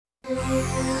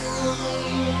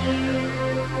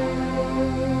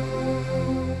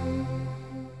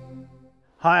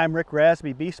Hi, I'm Rick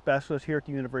Rasby, beef specialist here at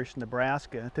the University of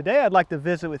Nebraska. Today I'd like to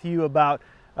visit with you about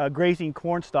grazing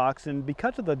corn stalks, and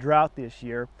because of the drought this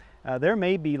year, there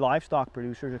may be livestock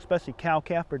producers, especially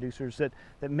cow-calf producers, that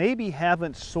maybe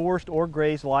haven't sourced or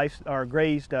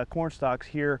grazed corn stalks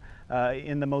here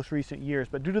in the most recent years.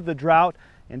 But due to the drought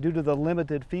and due to the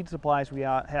limited feed supplies we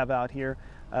have out here,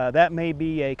 that may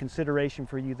be a consideration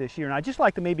for you this year. And I'd just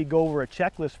like to maybe go over a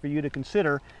checklist for you to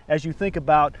consider as you think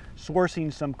about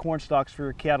sourcing some corn stalks for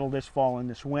your cattle this fall and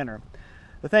this winter.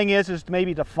 The thing is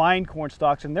maybe to find corn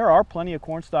stalks, and there are plenty of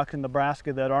corn stalks in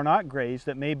Nebraska that are not grazed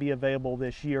that may be available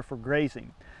this year for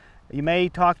grazing. You may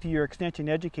talk to your extension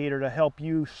educator to help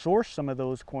you source some of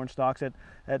those corn stalks at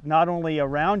not only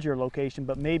around your location,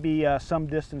 but maybe some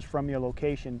distance from your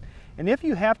location. And if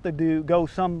you have to go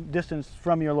some distance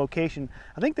from your location,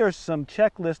 I think there's some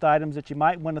checklist items that you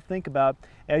might want to think about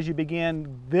as you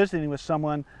begin visiting with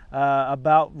someone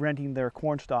about renting their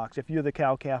corn stalks, if you're the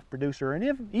cow-calf producer,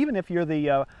 and even if you're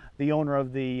the owner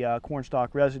of the corn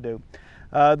stalk residue.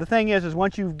 The thing is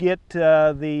once you get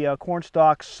the corn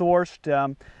stalks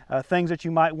sourced, things that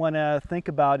you might want to think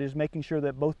about is making sure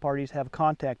that both parties have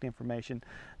contact information.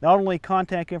 Not only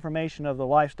contact information of the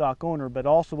livestock owner, but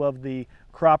also of the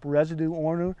crop residue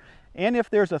owner. And if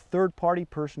there's a third-party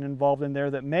person involved in there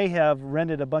that may have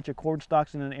rented a bunch of corn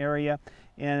stalks in an area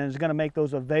and is going to make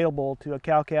those available to a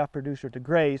cow-calf producer to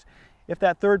graze, if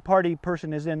that third-party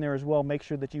person is in there as well, make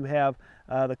sure that you have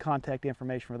the contact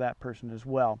information for that person as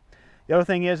well. The other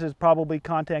thing is probably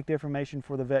contact information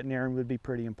for the veterinarian would be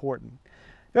pretty important.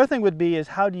 The other thing would be is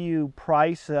how do you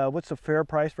price, what's a fair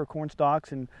price for corn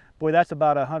stalks? And boy, that's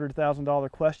about a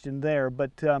 $100,000 question there.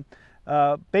 But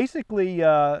basically,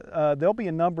 there'll be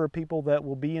a number of people that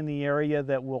will be in the area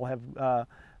that will have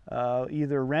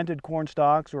either rented corn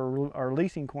stalks or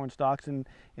leasing corn stalks, and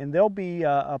there'll be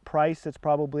a price that's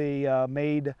probably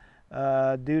made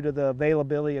due to the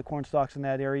availability of corn stalks in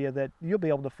that area that you'll be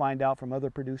able to find out from other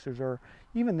producers, or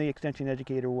even the extension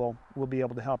educator will be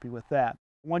able to help you with that.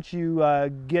 Once you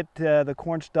get the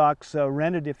corn stalks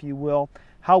rented, if you will,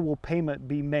 how will payment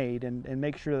be made, and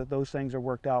make sure that those things are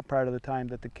worked out prior to the time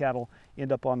that the cattle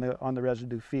end up on the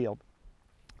residue field.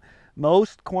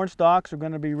 Most corn stalks are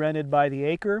going to be rented by the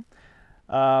acre.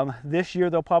 This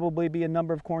year there'll probably be a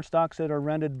number of corn stalks that are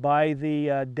rented by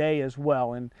the day as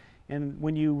well. And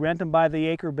when you rent them by the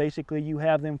acre, basically you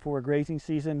have them for a grazing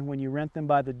season. When you rent them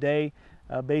by the day,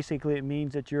 basically it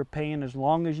means that you're paying, as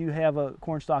long as you have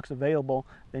corn stalks available,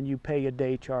 then you pay a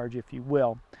day charge, if you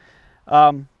will.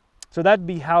 So that'd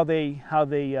be how they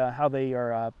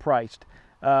are priced.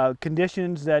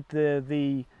 Conditions that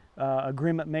the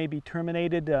agreement may be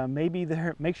terminated.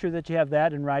 Make sure that you have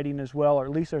that in writing as well, or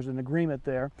at least there's an agreement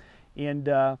there.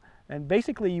 And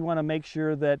basically you want to make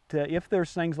sure that if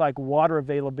there's things like water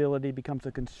availability becomes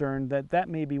a concern, that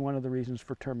may be one of the reasons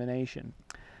for termination.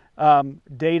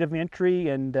 Date of entry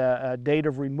and date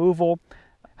of removal.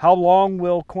 How long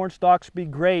will corn stalks be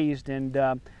grazed?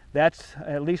 And that's,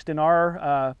 at least in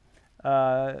our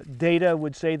data,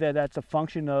 would say that that's a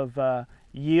function of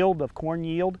yield, of corn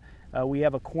yield. We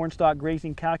have a corn stalk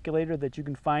grazing calculator that you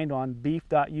can find on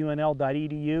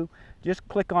beef.unl.edu. Just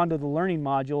click onto the learning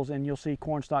modules and you'll see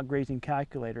corn stalk grazing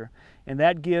calculator. And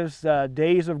that gives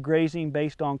days of grazing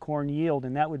based on corn yield,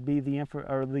 and that would be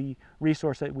the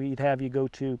resource that we'd have you go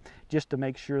to just to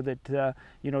make sure that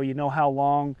you know how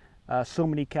long so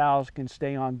many cows can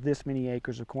stay on this many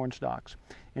acres of corn stalks.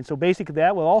 And so basically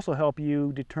that will also help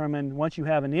you determine, once you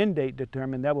have an end date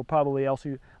determined, that will probably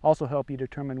also help you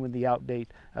determine when the out date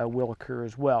will occur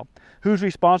as well. Who's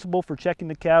responsible for checking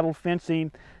the cattle,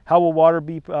 fencing, how will water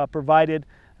be provided,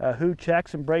 who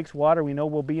checks and breaks water? We know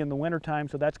will be in the wintertime,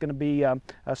 so that's going to be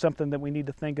something that we need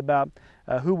to think about.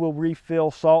 Who will refill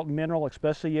salt and mineral,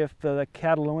 especially if the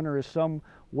cattle owner is some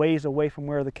ways away from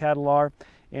where the cattle are,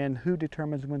 and who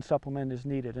determines when supplement is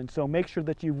needed. And so make sure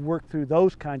that you've worked through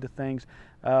those kinds of things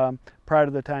prior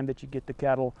to the time that you get the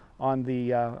cattle on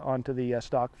onto the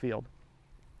stock field.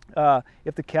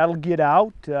 If the cattle get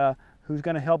out, who's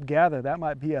going to help gather? That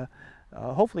might be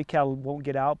hopefully cattle won't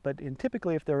get out, but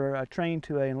typically if they're trained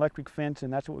to an electric fence,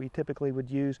 and that's what we typically would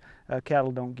use,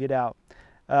 cattle don't get out.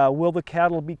 Will the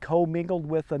cattle be co-mingled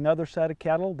with another set of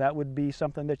cattle? That would be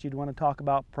something that you'd want to talk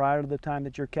about prior to the time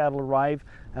that your cattle arrive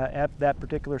at that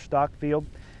particular stock field.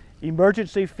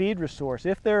 Emergency feed resource.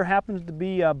 If there happens to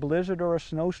be a blizzard or a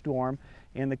snowstorm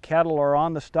and the cattle are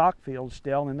on the stock field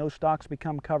still and those stocks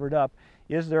become covered up,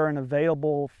 is there an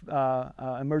available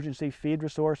emergency feed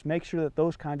resource? Make sure that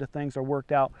those kinds of things are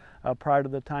worked out prior to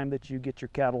the time that you get your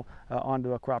cattle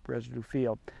onto a crop residue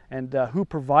field. And who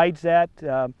provides that,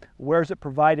 where is it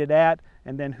provided at,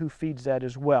 and then who feeds that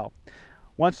as well.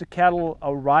 Once the cattle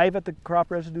arrive at the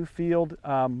crop residue field,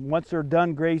 once they're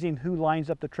done grazing, who lines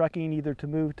up the trucking either to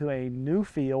move to a new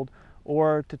field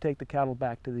or to take the cattle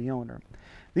back to the owner.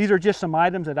 These are just some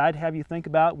items that I'd have you think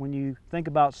about when you think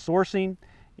about sourcing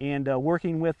and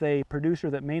working with a producer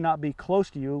that may not be close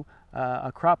to you,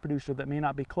 a crop producer that may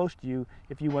not be close to you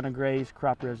if you want to graze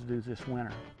crop residues this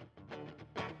winter.